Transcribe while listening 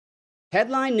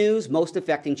Headline news most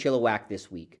affecting Chilliwack this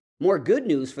week. More good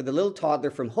news for the little toddler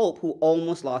from Hope who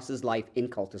almost lost his life in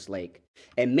Cultus Lake.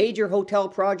 A major hotel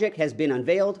project has been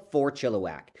unveiled for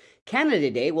Chilliwack.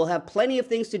 Canada Day will have plenty of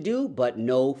things to do, but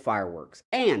no fireworks.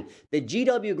 And the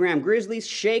GW Graham Grizzlies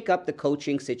shake up the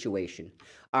coaching situation.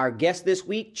 Our guest this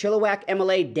week, Chilliwack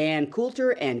MLA Dan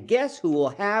Coulter, and guess who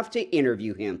will have to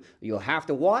interview him? You'll have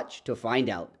to watch to find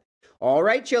out. All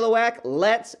right, Chilliwack,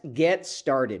 let's get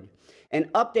started. An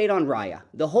update on Raya,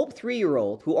 the Hope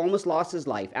 3-year-old who almost lost his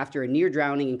life after a near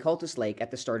drowning in Cultus Lake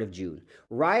at the start of June.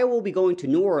 Raya will be going to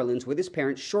New Orleans with his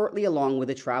parents shortly, along with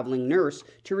a traveling nurse,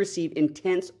 to receive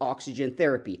intense oxygen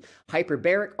therapy,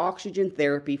 hyperbaric oxygen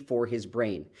therapy for his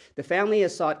brain. The family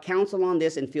has sought counsel on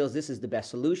this and feels this is the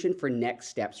best solution for next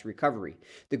steps recovery.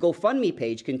 The GoFundMe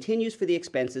page continues for the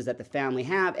expenses that the family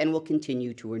have and will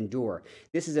continue to endure.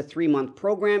 This is a 3-month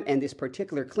program, and this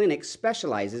particular clinic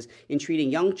specializes in treating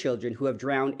young children who have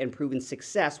drowned and proven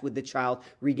success with the child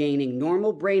regaining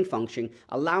normal brain function,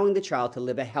 allowing the child to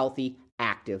live a healthy,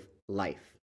 active life.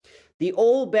 The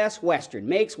old Best Western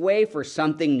makes way for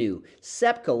something new.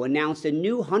 SEPCO announced a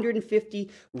new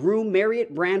 150-room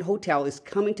Marriott brand hotel is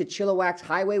coming to Chilliwack's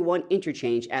Highway 1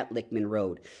 interchange at Lickman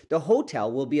Road. The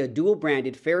hotel will be a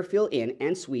dual-branded Fairfield Inn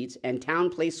and Suites and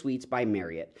Town Place Suites by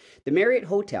Marriott. The Marriott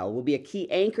Hotel will be a key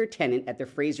anchor tenant at the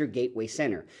Fraser Gateway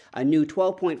Center, a new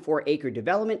 12.4-acre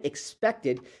development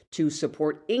expected to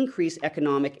support increased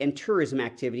economic and tourism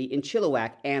activity in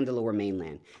Chilliwack and the Lower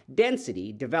Mainland.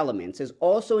 Density Developments is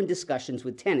also in discussions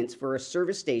with tenants for a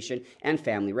service station and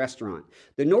family restaurant.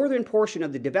 The northern portion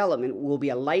of the development will be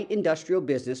a light industrial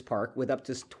business park with up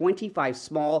to 25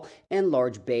 small and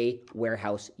large bay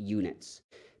warehouse units.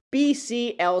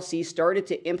 BCLC started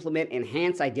to implement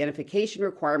enhanced identification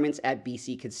requirements at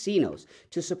BC casinos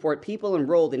to support people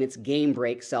enrolled in its Game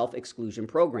Break self-exclusion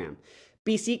program.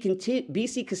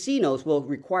 BC casinos will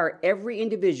require every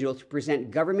individual to present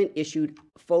government-issued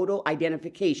photo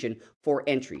identification for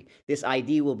entry. This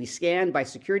ID will be scanned by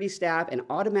security staff and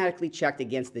automatically checked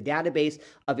against the database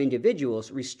of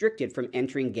individuals restricted from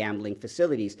entering gambling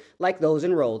facilities, like those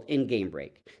enrolled in Game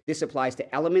Break. This applies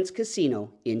to Elements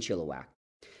Casino in Chilliwack.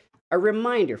 A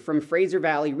reminder from Fraser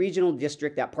Valley Regional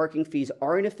District that parking fees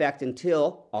are in effect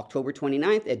until October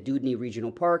 29th at Dewdney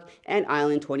Regional Park and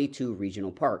Island 22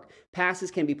 Regional Park.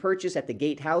 Passes can be purchased at the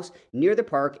gatehouse near the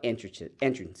park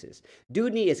entrances.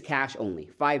 Dewdney is cash only,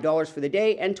 $5 for the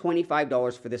day and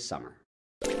 $25 for the summer.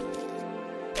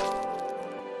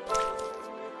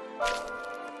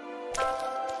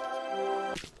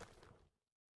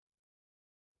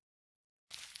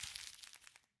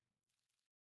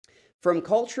 From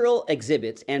cultural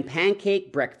exhibits and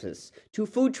pancake breakfasts to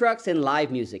food trucks and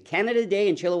live music, Canada Day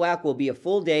in Chilliwack will be a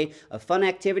full day of fun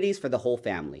activities for the whole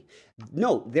family.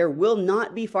 Note, there will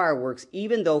not be fireworks,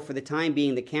 even though for the time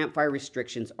being the campfire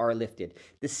restrictions are lifted.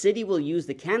 The city will use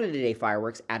the Canada Day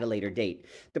fireworks at a later date.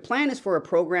 The plan is for a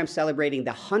program celebrating the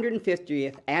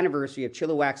 150th anniversary of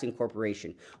Chilliwack's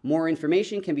incorporation. More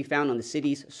information can be found on the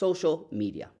city's social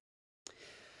media.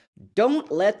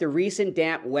 Don't let the recent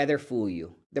damp weather fool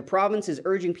you. The province is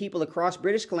urging people across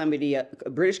British Columbia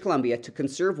to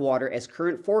conserve water, as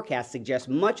current forecasts suggest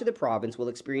much of the province will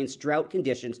experience drought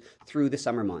conditions through the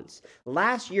summer months.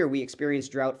 Last year, we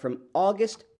experienced drought from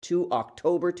August to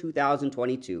October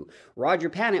 2022. Roger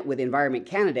Panet with Environment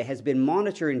Canada has been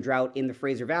monitoring drought in the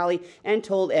Fraser Valley and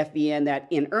told FBN that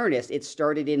in earnest it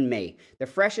started in May. The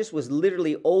freshest was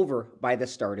literally over by the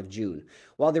start of June.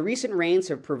 While the recent rains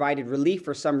have provided relief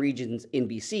for some regions in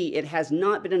BC, it has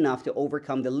not been enough to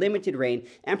overcome the limited rain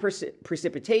and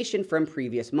precipitation from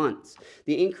previous months.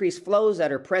 The increased flows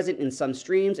that are present in some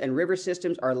streams and river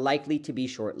systems are likely to be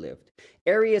short-lived.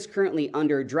 Areas currently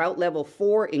under drought level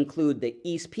 4 include the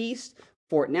East Peace,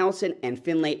 Fort Nelson, and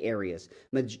Finlay areas.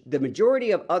 The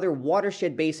majority of other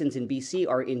watershed basins in BC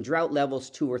are in drought levels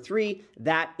 2 or 3.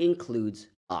 That includes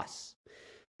us.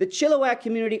 The Chilliwack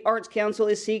Community Arts Council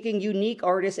is seeking unique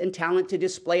artists and talent to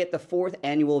display at the 4th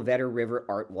annual Vetter River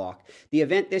Art Walk. The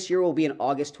event this year will be on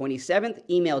August 27th.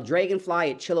 Email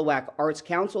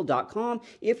dragonfly@chillwackartscouncil.com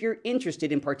if you're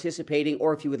interested in participating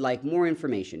or if you would like more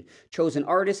information. Chosen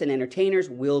artists and entertainers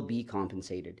will be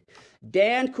compensated.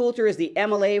 Dan Coulter is the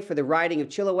MLA for the riding of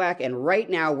Chilliwack, and right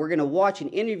now we're going to watch an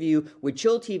interview with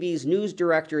chillTV's news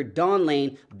director Don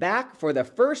Lehn, back for the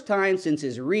first time since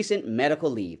his recent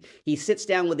medical leave. He sits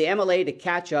down with the MLA to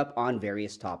catch up on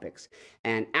various topics.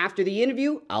 And after the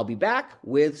interview, I'll be back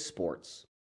with sports.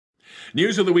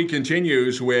 News of the week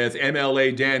continues with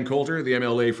MLA Dan Coulter, the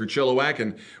MLA for Chilliwack,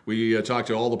 and we talked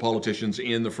to all the politicians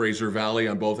in the Fraser Valley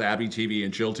on both Abbey TV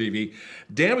and chillTV.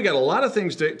 Dan, we got a lot of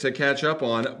things to catch up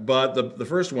on, but the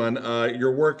first one,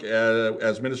 your work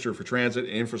as Minister for Transit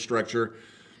and Infrastructure.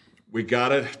 We got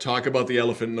to talk about the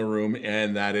elephant in the room,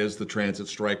 and that is the transit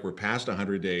strike. We're past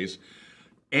 100 days.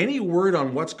 Any word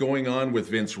on what's going on with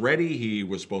Vince Reddy? He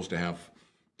was supposed to have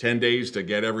 10 days to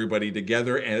get everybody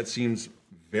together, and it seems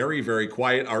very, very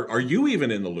quiet. Are you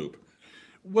even in the loop?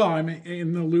 Well, I'm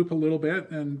in the loop a little bit,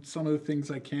 and some of the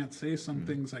things I can't say, some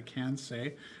things I can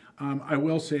say. I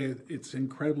will say it's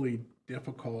incredibly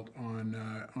difficult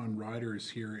on riders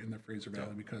here in the Fraser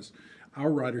Valley because our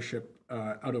ridership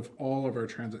out of all of our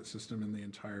transit system in the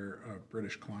entire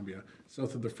British Columbia,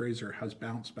 south of the Fraser, has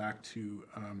bounced back to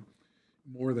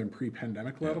more than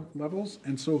pre-pandemic levels.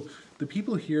 And so the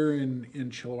people here in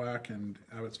Chilliwack and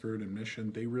Abbotsford and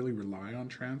Mission, they really rely on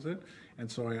transit.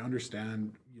 And so I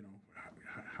understand,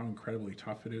 how incredibly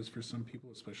tough it is for some people,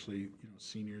 especially,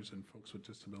 seniors and folks with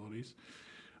disabilities.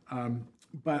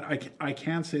 But I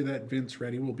can say that Vince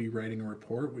Reddy will be writing a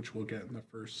report, which we'll get in the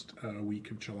first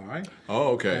week of July. Oh,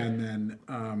 okay. And then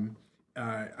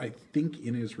I think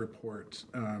in his report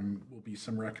will be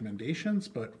some recommendations,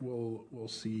 but we'll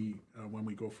see when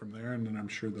we go from there. And then I'm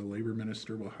sure the Labour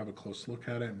Minister will have a close look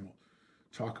at it, and we'll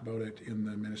talk about it in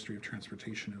the Ministry of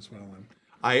Transportation as well. And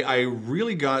I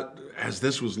really got, as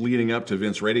this was leading up to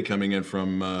Vince Reddy coming in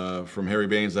from Harry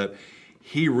Baines, that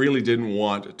he really didn't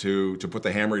want to put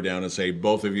the hammer down and say,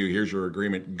 both of you, here's your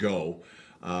agreement, go.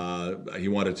 He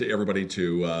wanted everybody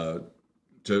to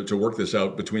work this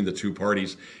out between the two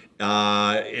parties.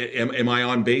 Am I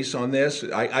on base on this?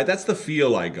 That's the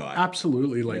feel I got.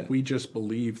 Absolutely. We just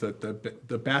believe that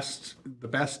the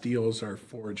best deals are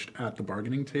forged at the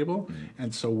bargaining table. Mm-hmm.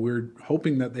 And so we're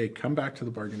hoping that they come back to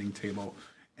the bargaining table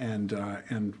and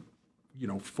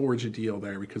forge a deal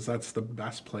there, because that's the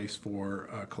best place for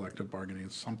collective bargaining.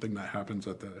 It's something that happens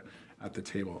at the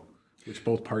table, which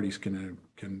both parties can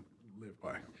live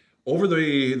by. Over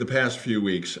the past few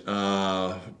weeks,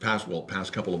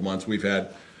 past couple of months, we've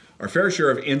had our fair share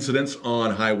of incidents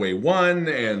on Highway 1,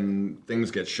 and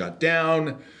things get shut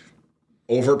down,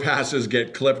 overpasses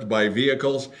get clipped by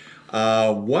vehicles.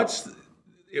 First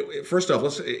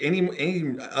off, any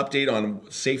update on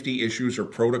safety issues or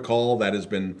protocol that has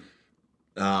been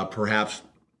perhaps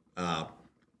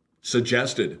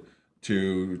suggested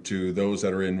to those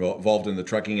that are involved in the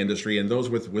trucking industry and those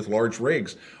with large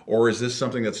rigs? Or is this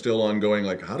something that's still ongoing?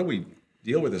 Like, how do we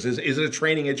deal with this? Is it a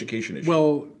training education issue?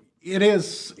 Well, it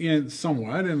is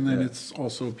somewhat, and then it's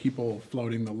also people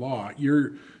flouting the law.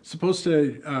 You're supposed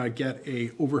to get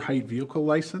a overheight vehicle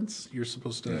license. You're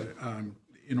supposed to,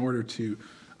 in order to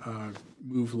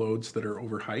move loads that are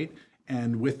overheight.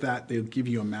 And with that, they'll give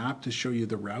you a map to show you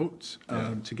the route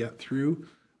to get through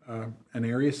an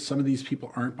area. Some of these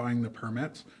people aren't buying the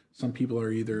permits. Some people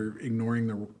are either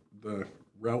ignoring the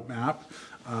route map.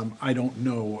 I don't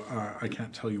know. I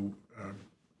can't tell you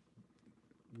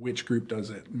which group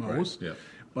does it most. Right. Yeah.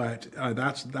 But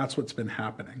that's what's been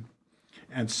happening.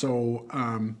 And so,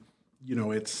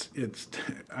 it's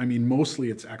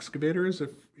mostly it's excavators, if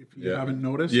you haven't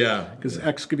noticed. Yeah. Because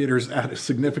excavators add a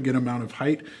significant amount of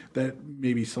height that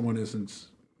maybe someone isn't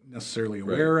necessarily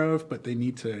aware of, but they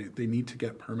need to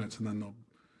get permits, and then they'll,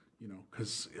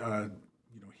 because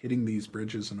hitting these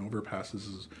bridges and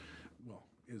overpasses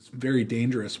is very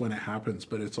dangerous when it happens,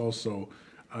 but it's also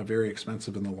very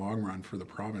expensive in the long run for the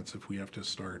province if we have to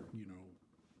start,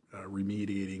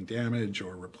 remediating damage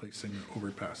or replacing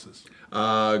overpasses.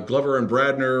 Glover and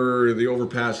Bradner, the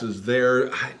overpasses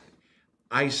there.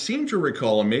 I seem to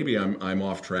recall, and maybe I'm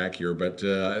off track here, but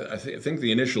I think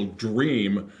the initial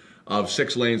dream of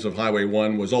 6 lanes of Highway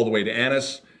 1 was all the way to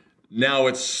Annis. Now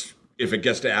it's, if it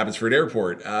gets to Abbotsford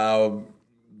Airport.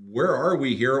 Where are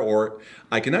we here? Or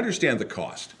I can understand the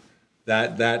cost.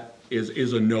 That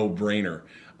is a no-brainer.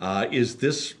 Is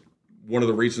this one of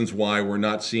the reasons why we're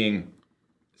not seeing,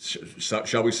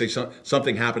 shall we say,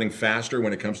 something happening faster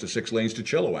when it comes to 6 lanes to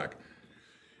Chilliwack?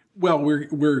 Well,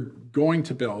 we're going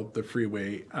to build the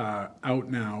freeway out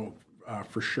now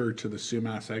for sure to the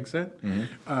Sumas exit.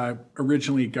 Mm-hmm.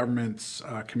 Originally, government's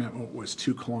commitment was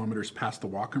 2 kilometers past the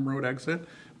Walkham Road exit,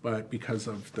 but because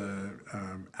of the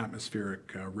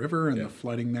atmospheric river and the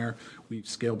flooding there, we've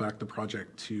scaled back the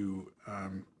project to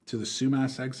the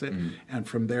Sumas exit. Mm-hmm. And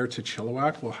from there to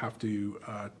Chilliwack, we'll have to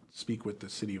speak with the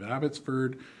City of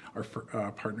Abbotsford, our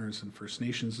partners and First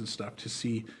Nations and stuff, to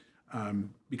see,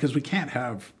 because we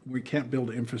can't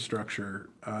build infrastructure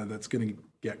that's going to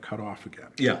get cut off again.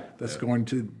 Yeah. That's going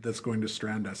to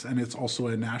strand us. And it's also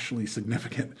a nationally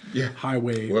significant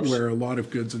highway Whoops. where a lot of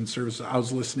goods and services. I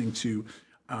was listening to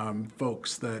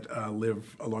folks that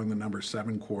live along the number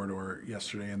 7 corridor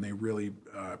yesterday, and they really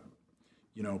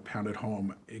pounded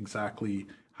home exactly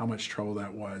how much trouble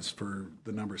that was for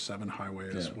the number 7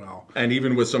 highway as well. And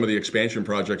even with some of the expansion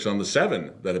projects on the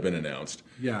 7 that have been announced,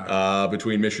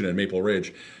 between Mission and Maple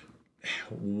Ridge,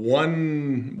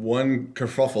 one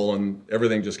kerfuffle and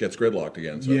everything just gets gridlocked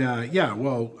again. So.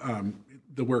 Well,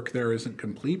 the work there isn't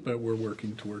complete, but we're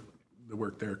working to work the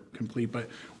work there complete. But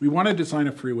we want to design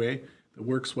a freeway that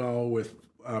works well with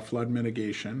flood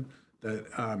mitigation, that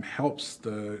helps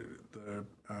the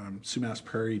Sumas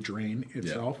Prairie drain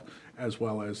itself, as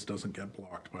well as doesn't get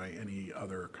blocked by any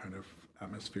other kind of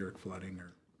atmospheric flooding.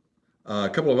 Or a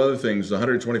couple of other things, the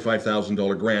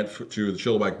 $125,000 grant to the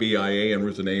Chilliwack BIA and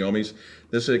Ruth and Naomi's.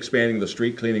 This is expanding the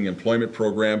street cleaning employment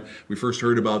program. We first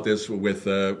heard about this with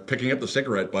picking up the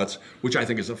cigarette butts, which I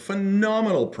think is a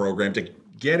phenomenal program to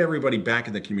get everybody back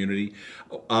in the community.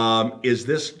 Is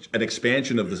this an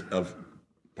expansion of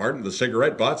the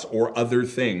cigarette butts, or other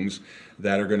things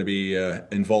that are going to be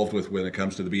involved with when it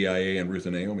comes to the BIA and Ruth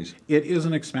and Naomi's? It is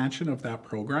an expansion of that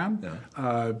program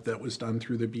that was done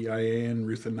through the BIA and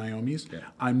Ruth and Naomi's.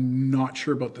 I'm not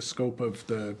sure about the scope of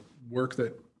the work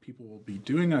that people will be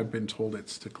doing. I've been told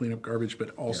it's to clean up garbage, but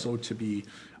also to be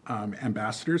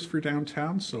ambassadors for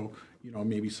downtown. So,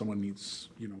 maybe someone needs,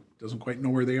 doesn't quite know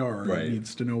where they are, or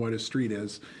needs to know what a street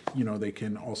is. They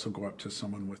can also go up to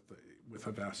someone with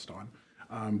a vest on.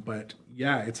 But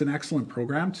it's an excellent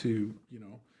program to,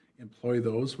 employ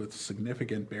those with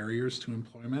significant barriers to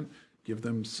employment, give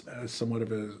them somewhat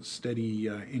of a steady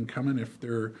income. And if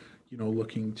they're,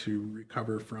 looking to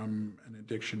recover from an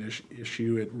addiction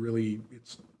issue, it's really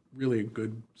a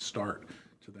good start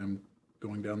to them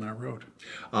going down that road.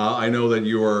 I know that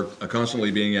you are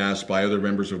constantly being asked by other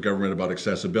members of government about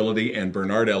accessibility, and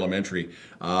Bernard Elementary.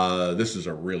 This is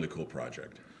a really cool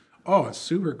project. Oh, it's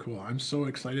super cool. I'm so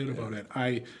excited about it.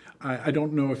 I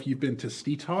don't know if you've been to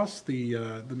Stitos,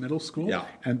 the middle school,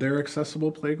 and their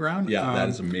accessible playground. Yeah, that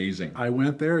is amazing. I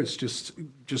went there. It's just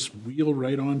wheel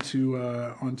right onto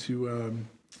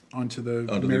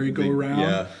the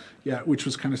merry-go-round. Yeah, which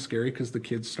was kind of scary because the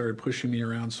kids started pushing me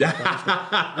around so fast.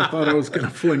 I thought I was going to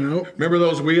fling out. Remember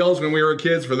those wheels when we were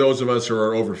kids? For those of us who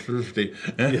are over 50.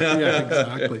 Yeah,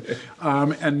 exactly.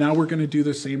 And now we're going to do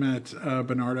the same at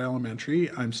Bernard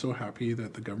Elementary. I'm so happy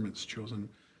that the government's chosen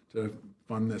to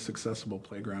fund this accessible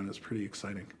playground. It's pretty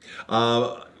exciting.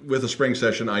 With the spring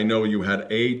session, I know you had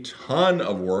a ton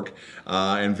of work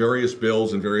and various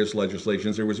bills and various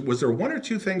legislations. Was there one or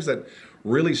two things that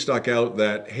really stuck out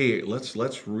that, hey,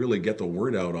 let's really get the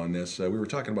word out on this? We were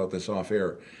talking about this off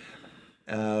air.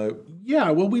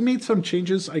 Well, we made some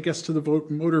changes, I guess, to the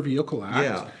Motor Vehicle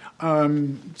Act.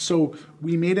 So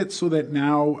we made it so that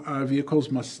now vehicles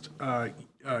must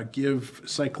give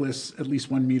cyclists at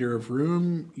least 1 meter of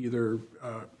room, either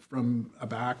from a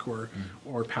back or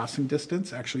passing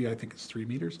distance. Actually, I think it's 3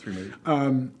 meters. 3 meters.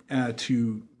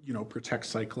 To protect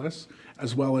cyclists,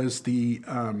 as well as the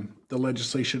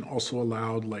legislation also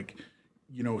allowed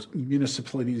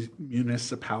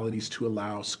municipalities to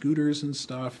allow scooters and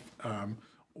stuff,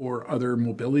 or other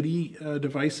mobility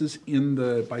devices in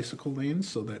the bicycle lanes,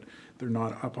 so that they're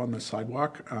not up on the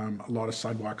sidewalk. A lot of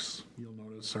sidewalks, you'll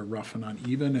notice, are rough and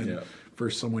uneven, and for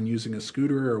someone using a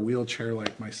scooter or a wheelchair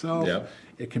like myself,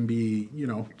 it can be,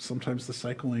 sometimes the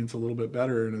cycle lane's a little bit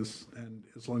better, and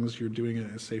as long as you're doing it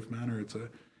in a safe manner, it's a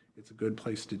good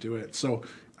place to do it. So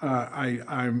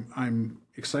I'm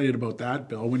excited about that,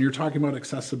 Bill. When you're talking about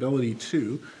accessibility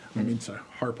too, I mean to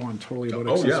harp on totally about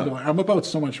accessibility. I'm about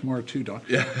so much more too, Don.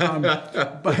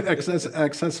 But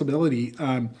accessibility,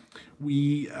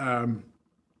 we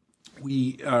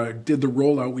did the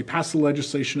rollout. We passed the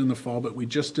legislation in the fall, but we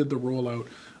just did the rollout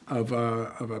of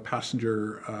a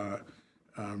passenger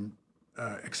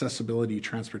accessibility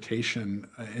transportation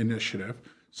initiative.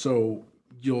 So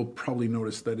you'll probably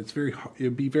notice that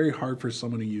it'd be very hard for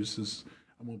someone who uses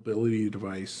a mobility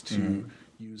device to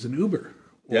use an Uber.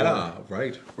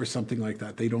 Or something like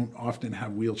that. They don't often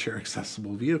have wheelchair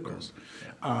accessible vehicles.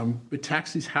 But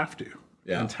taxis have to.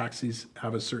 And taxis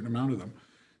have a certain amount of them.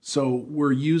 So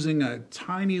we're using a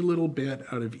tiny little bit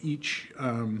out of each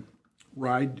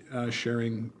ride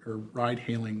sharing or ride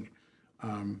hailing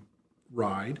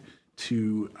ride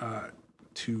to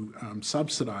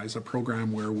subsidize a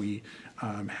program where we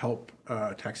help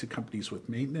taxi companies with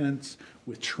maintenance,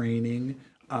 with training.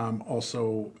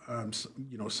 Also,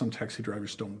 some taxi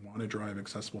drivers don't want to drive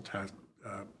accessible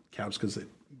cabs because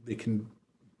they can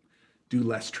do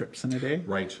less trips in a day.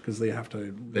 Right. Because they have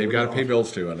to. They've got to pay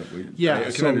bills too, and I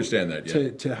can understand that.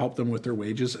 Yeah. To help them with their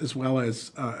wages, as well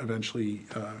as eventually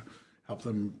help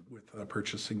them with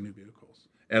purchasing new vehicles.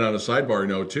 And on a sidebar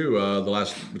note too,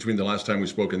 between the last time we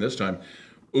spoke and this time,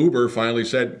 Uber finally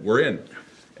said we're in.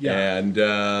 Yeah. And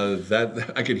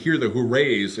that I could hear the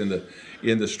hoorays in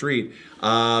the street.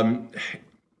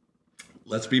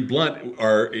 Let's be blunt.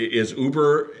 Is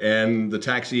Uber and the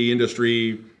taxi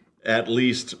industry at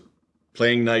least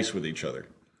playing nice with each other?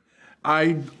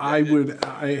 I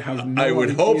have no I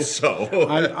would idea. hope so.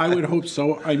 I would hope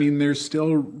so. I mean, there's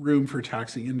still room for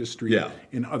taxi industry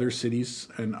in other cities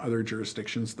and other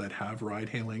jurisdictions that have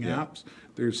ride-hailing apps.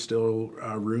 There's still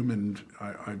room, and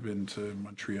I've been to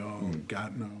Montreal,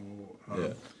 Gatineau.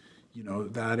 You know,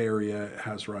 that area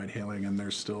has ride-hailing, and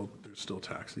there's still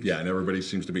taxis. Yeah, and everybody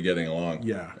seems to be getting along.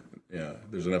 Yeah. Yeah,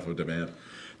 there's enough of a demand.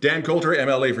 Dan Coulter,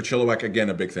 MLA for Chilliwack, again,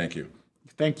 a big thank you.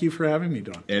 Thank you for having me,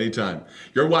 Don. Anytime.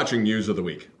 You're watching News of the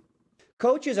Week.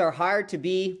 Coaches are hired to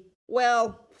be,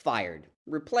 well, fired,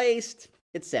 replaced,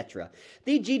 etc.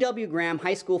 The G.W. Graham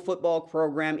High School football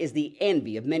program is the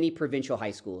envy of many provincial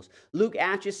high schools. Luke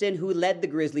Atchison, who led the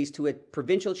Grizzlies to a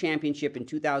provincial championship in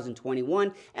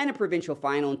 2021 and a provincial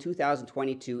final in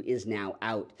 2022, is now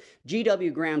out.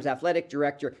 G.W. Graham's athletic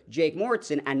director, Jake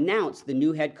Mortson, announced the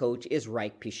new head coach is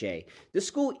Reich Pichet. The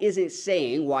school isn't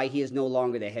saying why he is no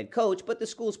longer the head coach, but the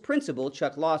school's principal,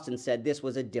 Chuck Lawson, said this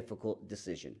was a difficult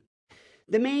decision.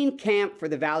 The main camp for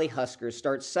the Valley Huskers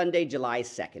starts Sunday, July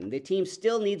 2nd. The team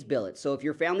still needs billets, so if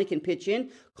your family can pitch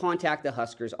in, contact the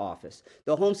Huskers office.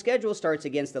 The home schedule starts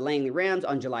against the Langley Rams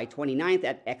on July 29th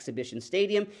at Exhibition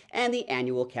Stadium and the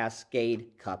annual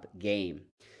Cascade Cup game.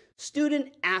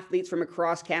 Student athletes from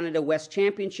across Canada West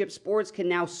Championship sports can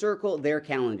now circle their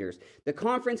calendars. The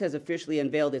conference has officially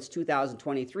unveiled its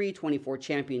 2023-24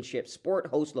 championship sport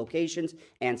host locations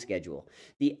and schedule.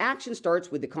 The action starts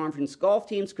with the conference golf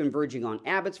teams converging on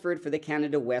Abbotsford for the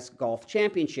Canada West Golf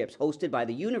Championships, hosted by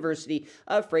the University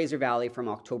of Fraser Valley from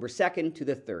October 2nd to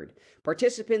the 3rd.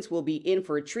 Participants will be in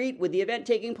for a treat with the event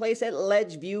taking place at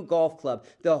Ledgeview Golf Club,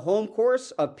 the home course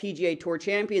of PGA Tour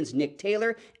champions Nick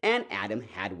Taylor and Adam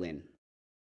Hadwin.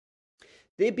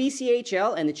 The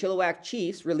BCHL and the Chilliwack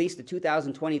Chiefs released the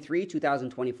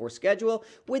 2023-2024 schedule,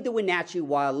 with the Wenatchee,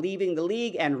 while leaving the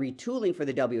league and retooling for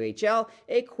the WHL,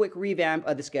 a quick revamp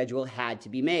of the schedule had to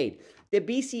be made. The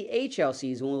BCHL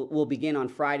season will begin on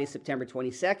Friday, September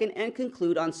 22nd and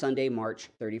conclude on Sunday, March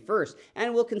 31st,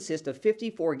 and will consist of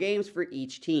 54 games for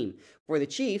each team. For the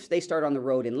Chiefs, they start on the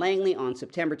road in Langley on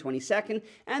September 22nd,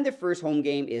 and their first home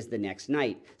game is the next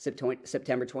night,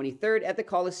 September 23rd at the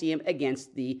Coliseum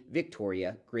against the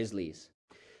Victoria Grizzlies.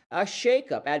 A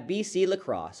shakeup at BC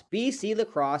Lacrosse. BC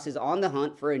Lacrosse is on the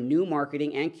hunt for a new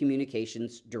marketing and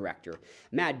communications director.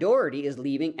 Matt Doherty is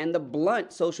leaving, and the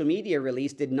blunt social media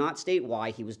release did not state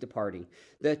why he was departing.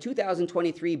 The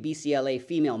 2023 BCLA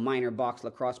Female Minor Box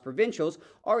Lacrosse Provincials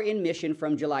are in mission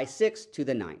from July 6th to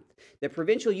the 9th. The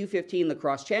Provincial U15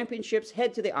 Lacrosse Championships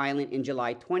head to the island in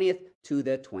July 20th to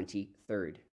the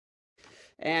 23rd.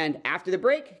 And after the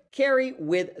break, Cari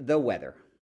with the weather.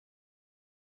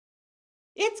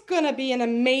 It's going to be an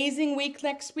amazing week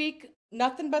next week.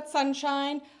 Nothing but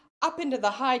sunshine, up into the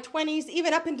high 20s,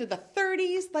 even up into the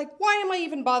 30s. Like, why am I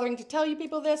even bothering to tell you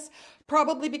people this?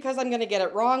 Probably because I'm going to get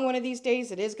it wrong one of these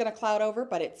days. It is going to cloud over,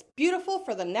 but it's beautiful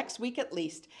for the next week at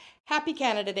least. Happy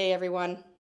Canada Day, everyone.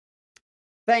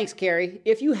 Thanks, Cari.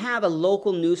 If you have a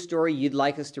local news story you'd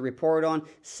like us to report on,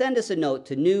 send us a note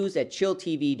to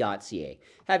news@chilltv.ca.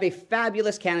 Have a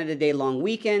fabulous Canada Day long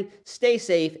weekend. Stay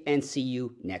safe and see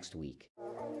you next week.